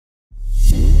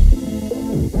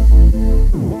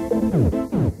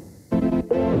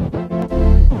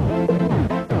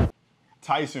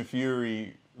Tyson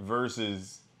Fury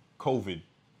versus COVID,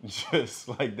 just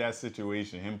like that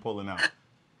situation, him pulling out.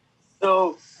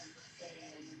 So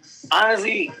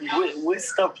honestly, with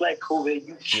stuff like COVID,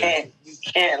 you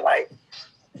can't like,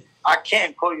 I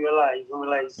can't call you a lie. You feel me?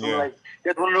 Like, so like,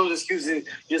 that's one of those excuses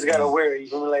you just gotta wear it. You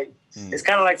feel me? Like, it's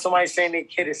kind of like somebody saying their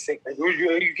kid is sick. Like,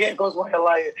 you can't call somebody a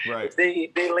liar if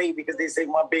they late because they say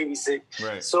my baby's sick.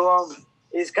 Right. So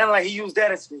it's kind of like he used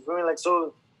that excuse. You feel me? Like,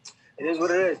 so it is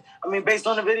what it is. I mean, based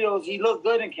on the videos, he looked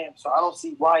good in camp, so I don't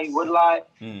see why he would lie.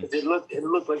 It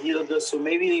looked like he looked good. So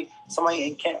maybe somebody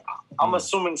in camp. I'm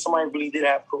assuming somebody really did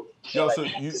have COVID. Yo, like,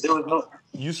 so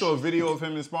you saw a video of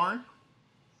him in sparring?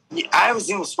 Yeah, I haven't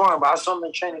seen him sparring, but I saw him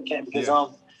in training camp because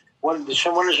one of the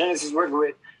trainers he's working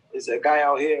with is a guy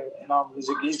out here, and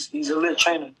he's a lit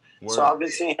trainer. Word. So I've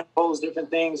been seeing him post different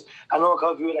things. I know a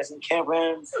couple people that's in camp with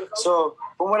him. So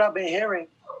from what I've been hearing,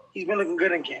 he's been looking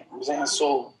good in camp. You know what I'm saying?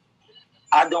 So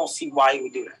I don't see why he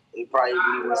would do that. He probably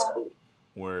really was cool.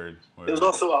 Word. There's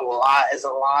also a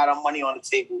lot of money on the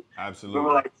table. Absolutely.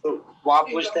 We're like, so why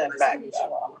push that back?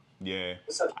 Yeah,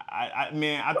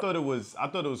 I thought it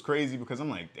was crazy because I'm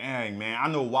like, dang, man, I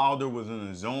know Wilder was in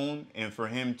the zone, and for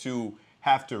him to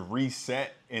have to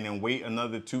reset and then wait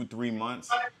another 2-3 months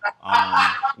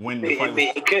when the fight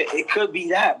it could be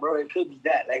that, bro. It could be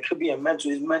that. Like, it could be a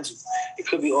mental. It's mental. It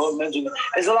could be all mental.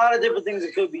 There's a lot of different things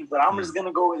it could be, but I'm just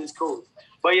gonna go with his code.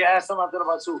 But yeah, that's something I thought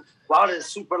about too. Wilder is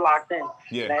super locked in.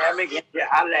 Yeah, like, I make it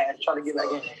out of that and try to get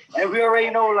back in. And we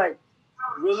already know, like,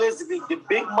 realistically, the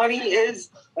big money is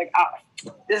like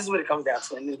this is what it comes down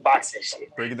to in this boxing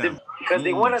shit. Break it down. Because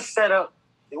they want to set up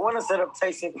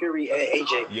Tyson Fury and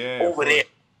AJ over there,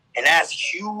 and that's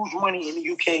huge money in the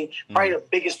UK. Probably the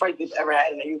biggest fight they've ever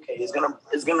had in the UK. It's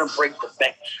gonna break the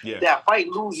bank. Yeah. That fight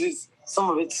loses some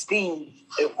of its steam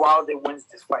if Wilder wins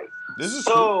this fight. This is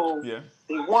so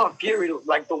they want Fury to,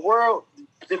 like, the world.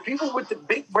 The people with the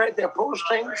big bread, their pro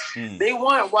strings, they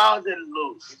want Wilder to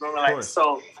lose. You know, like,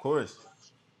 of course.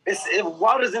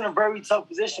 Wilder's in a very tough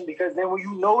position because then when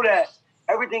you know that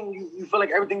everything, you feel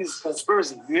like everything is a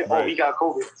conspiracy. Oh, he got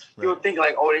COVID. You'll think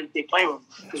like, oh, they blame him.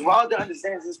 Because Wilder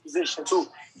understands his position too.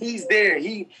 He's there.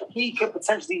 He could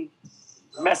potentially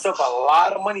mess up a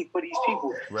lot of money for these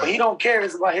people. But he don't care.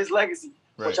 It's about his legacy,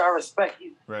 which I respect.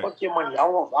 Fuck your money. I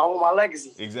want my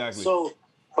legacy. Exactly. So,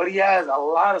 but he has a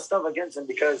lot of stuff against him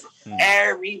because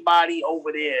everybody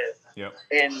over there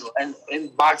in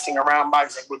boxing, around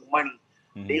boxing with money,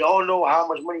 they all know how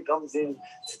much money comes in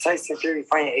to Tyson Fury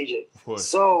fighting AJ. Of course.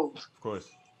 So,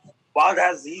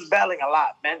 Wilder he's battling a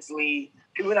lot mentally.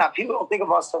 People don't think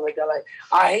about stuff like that. Like,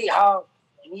 I hate how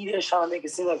media is trying to make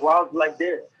it seem like Wilder, like,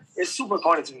 it's super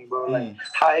corny to me, bro. Like,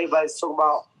 how everybody's talking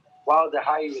about Wilder,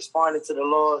 how he responded to the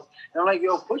laws. And I'm like,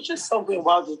 yo, put yourself in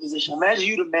Wilder's position. Imagine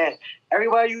you the man.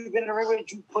 Everybody you've been in the ring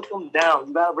with, you put them down.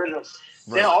 You got rid of them.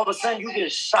 Then all of a sudden you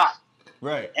get shot.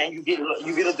 Right. And you get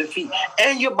a defeat.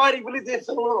 And your body really did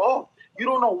feel a little off. You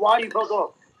don't know why you felt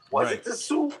off. Was it the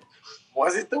soup?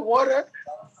 Was it the water?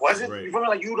 Was it, you feel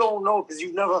like you don't know because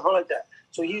you've never felt like that.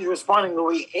 So he's responding the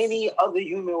way any other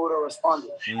human would have responded.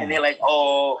 And they're like,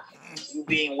 oh, you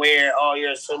being weird. Oh,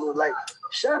 you're so like,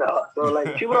 shut up, bro.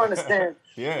 Like, people don't understand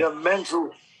the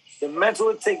mental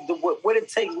it takes, what it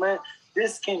takes, man.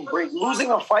 This can break.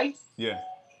 Losing a fight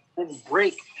can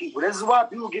break people. This is why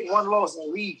people get one loss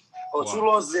and leave. Or two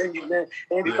losses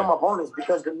and become opponents,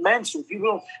 because the mental,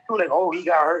 people like, oh, he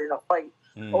got hurt in a fight.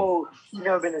 Oh, he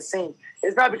never been the same.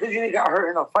 It's not because you got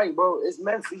hurt in a fight, bro. It's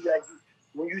mentally, like,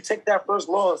 when you take that first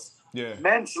loss,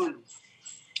 mentally,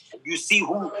 you see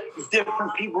who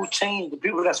different people change. The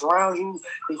people that's around you,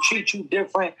 they treat you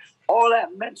different. All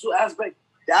that mental aspect,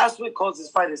 that's what causes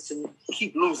fighters to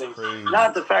keep losing.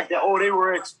 Not the fact that, oh, they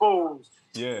were exposed.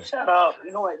 Shut up.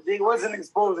 You know what? They wasn't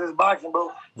exposed as boxing,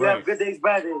 bro. You have good days,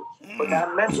 bad days. But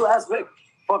that mental aspect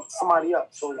fucked somebody up.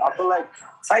 So I feel like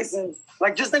Tyson,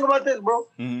 like, just think about this, bro.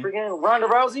 Freaking Ronda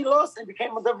Rousey lost and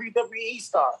became a WWE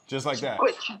star. Just like that.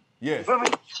 You feel me?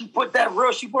 She put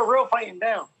real fighting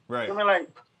down. Right. You feel me? Like,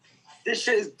 this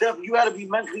shit is definitely, you gotta be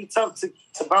mentally tough to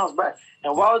bounce back.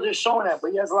 And Wilder's showing that,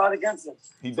 but he has a lot against him.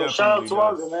 So shout out to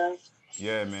Wilder, man.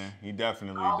 Yeah, man. He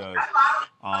definitely does.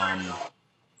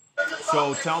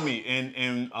 So tell me,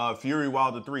 in Fury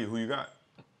Wilder 3, who you got?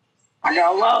 I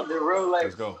got Wilder, bro. Like,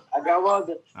 let's go. I got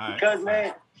Wilder because,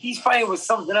 man, he's fighting with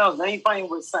something else. Man, he's fighting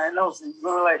with something else. You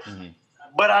know, like,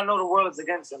 but I know the world is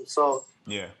against him, so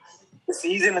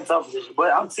he's in a tough position.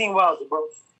 But I'm seeing Wilder, bro.